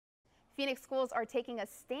Phoenix schools are taking a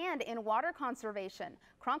stand in water conservation.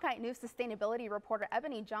 Cronkite News sustainability reporter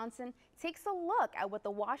Ebony Johnson takes a look at what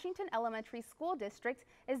the Washington Elementary School District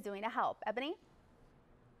is doing to help. Ebony?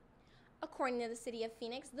 According to the city of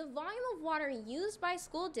Phoenix, the volume of water used by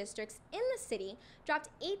school districts in the city dropped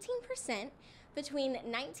 18% between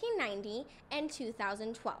 1990 and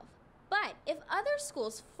 2012. But if other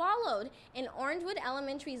schools followed in Orangewood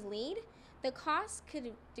Elementary's lead, the cost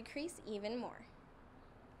could decrease even more.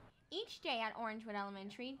 Each day at Orangewood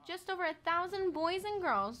Elementary, just over 1,000 boys and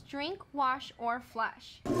girls drink, wash, or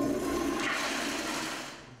flush.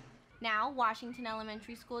 Now, Washington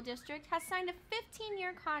Elementary School District has signed a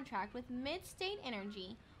 15-year contract with Mid-State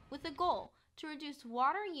Energy with the goal to reduce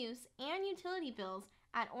water use and utility bills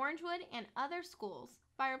at Orangewood and other schools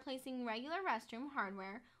by replacing regular restroom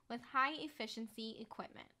hardware with high-efficiency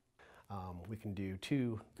equipment. We can do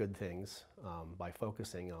two good things by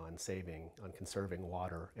focusing on conserving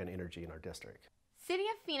water and energy in our district. City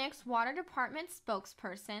of Phoenix Water Department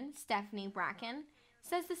spokesperson Stephanie Bracken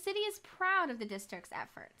says the city is proud of the district's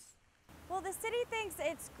efforts. Well, the city thinks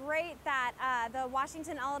it's great that the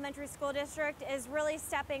Washington Elementary School District is really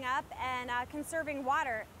stepping up and conserving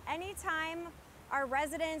water. Anytime our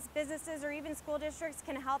residents, businesses, or even school districts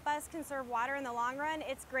can help us conserve water in the long run,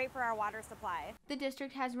 it's great for our water supply. The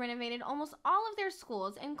district has renovated almost all of their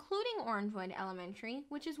schools, including Orangewood Elementary,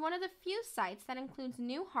 which is one of the few sites that includes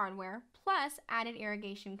new hardware plus added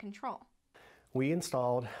irrigation control. We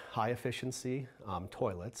installed high-efficiency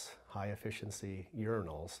toilets, high-efficiency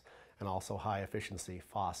urinals, and also high-efficiency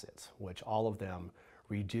faucets, which all of them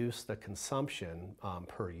reduce the consumption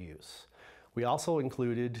per use. We also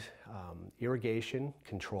included irrigation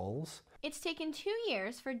controls. It's taken 2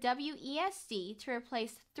 years for WESD to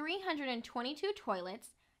replace 322 toilets,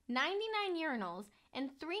 99 urinals, and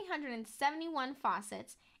 371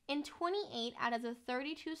 faucets in 28 out of the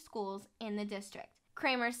 32 schools in the district.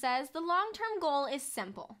 Kramer says the long-term goal is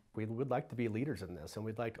simple. We would like to be leaders in this, and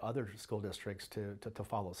we'd like other school districts to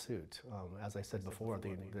follow suit. As I said before,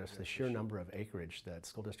 the sheer number of acreage that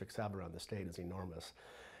school districts have around the state is enormous.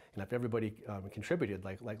 And if everybody contributed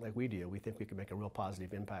like we do, we think we can make a real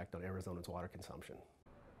positive impact on Arizona's water consumption.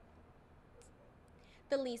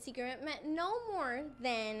 The lease agreement meant no more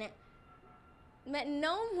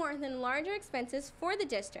than larger expenses for the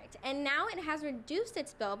district, and now it has reduced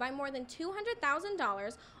its bill by more than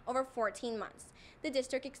 $200,000 over 14 months. The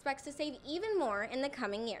district expects to save even more in the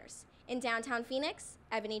coming years. In downtown Phoenix,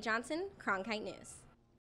 Ebony Johnson, Cronkite News.